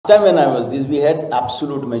time when I was this, we had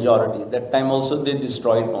absolute majority. That time also they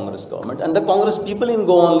destroyed Congress government, and the Congress people in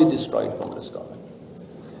Goa only destroyed Congress government.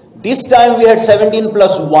 This time we had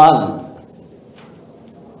 17+1.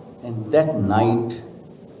 And that night,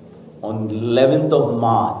 on 11th of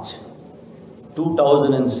March,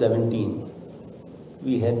 2017,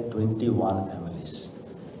 we had 21 MLAs,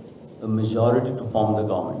 a majority to form the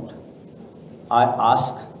government. I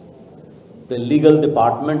asked the legal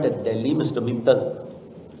department at Delhi, Mr. Mittal,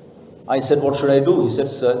 I said, what should I do? He said,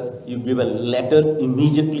 sir, you give a letter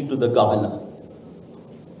immediately to the governor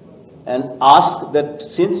and ask that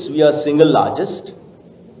since we are single largest,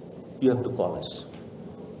 you have to call us.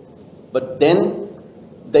 But then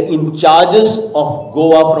the in charges of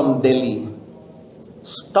Goa from Delhi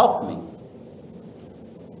stopped me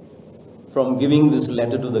from giving this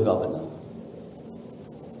letter to the governor.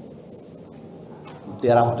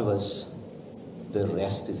 Thereafter was, the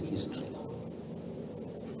rest is history.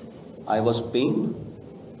 I was pained.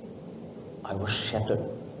 I was shattered.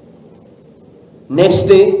 Next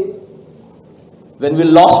day, when we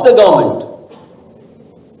lost the government,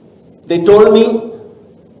 they told me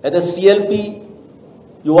at the CLP,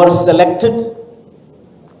 you are selected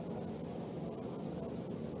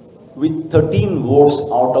with 13 votes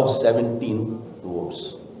out of 17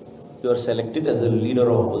 votes. You are selected as a leader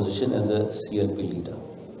of opposition, as a CLP leader.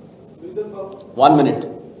 1 minute,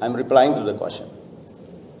 I'm replying to the question.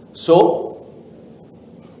 So,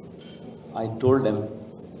 I told them,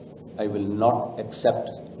 I will not accept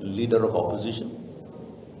leader of opposition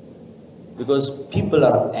because people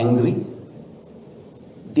are angry.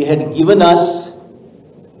 They had given us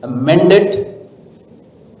a mandate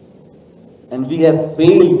and we have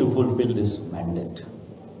failed to fulfill this mandate.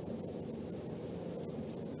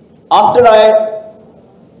 After I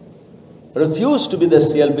refused to be the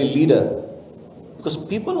CLP leader, because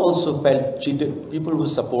people also felt cheated, people who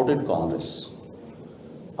supported Congress.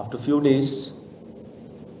 After a few days,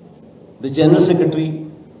 the General Secretary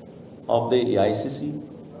of the AICC,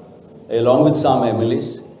 along with some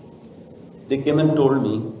MLAs, they came and told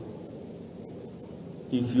me,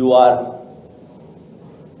 if you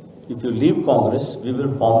leave Congress, we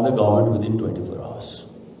will form the government within 24 hours.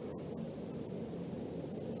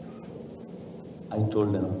 I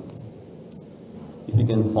told them, if we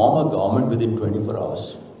can form a government within 24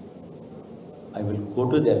 hours, I will go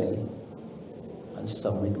to Delhi and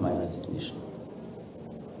submit my resignation.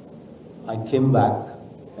 I came back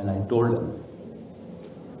and I told them,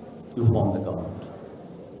 you form the government.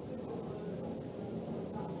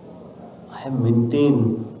 I have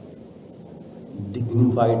maintained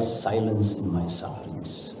dignified silence in my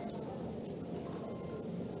sufferings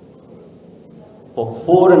for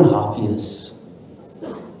 4.5 years.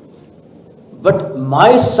 But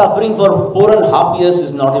my suffering for 4.5 years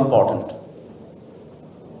is not important.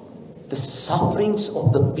 The sufferings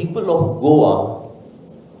of the people of Goa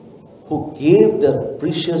who gave their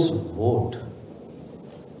precious vote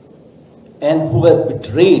and who were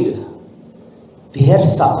betrayed, their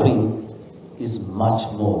suffering is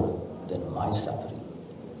much more than my suffering.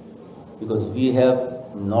 Because we have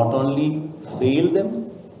not only failed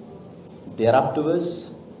them,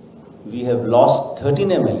 thereafterwards we have lost 13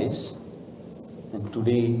 MLAs, and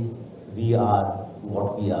today we are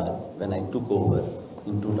what we are when I took over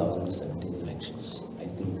in 2017 elections. I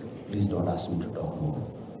think, please don't ask me to talk more.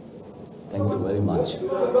 Thank you very much.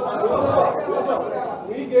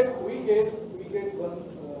 We get one.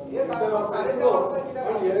 Yes,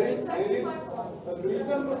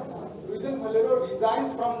 Luizinho Faleiro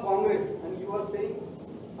resigns from Congress, and you are saying,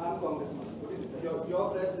 I am congressman. What is it? Your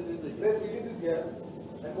press release is here.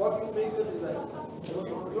 And what you make the resign?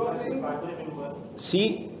 You are saying.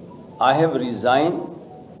 See, I have resigned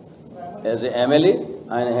as an MLA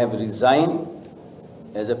and I have resigned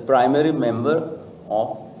as a primary member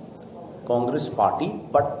of Congress party,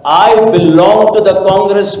 but I belong to the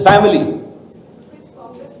Congress family.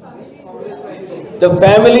 The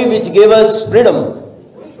family which gave us freedom.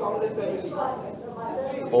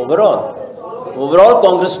 Overall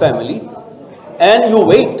Congress family. And you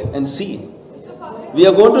wait and see. We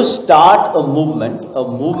are going to start a movement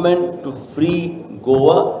to free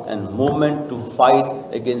Goa and movement to fight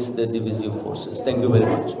against the divisive forces. Thank you very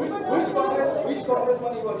much. Which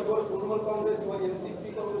congressman you are? You are Trinamool Congress, you are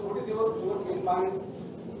NCP Congress. What is your in mind?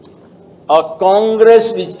 A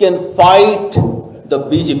Congress which can fight the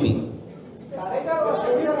BJP.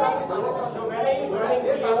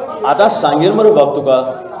 आता सांगेल मरे बाप तुका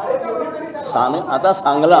सांग आता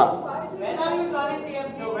Sangla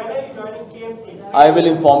I will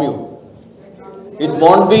inform you. It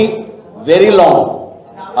won't be very long.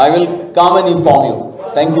 I will come and inform you.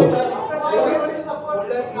 Thank you.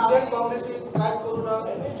 Indian काँग्रेसची काय करू ना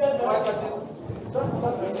काय करतील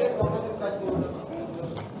इंडियन काँग्रेसची काय करू ना.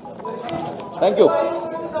 Thank you.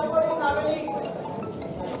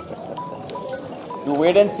 You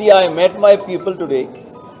wait and see. I met my people today.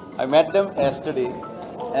 I met them yesterday,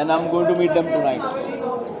 and I'm going to meet them tonight.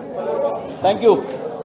 Thank you.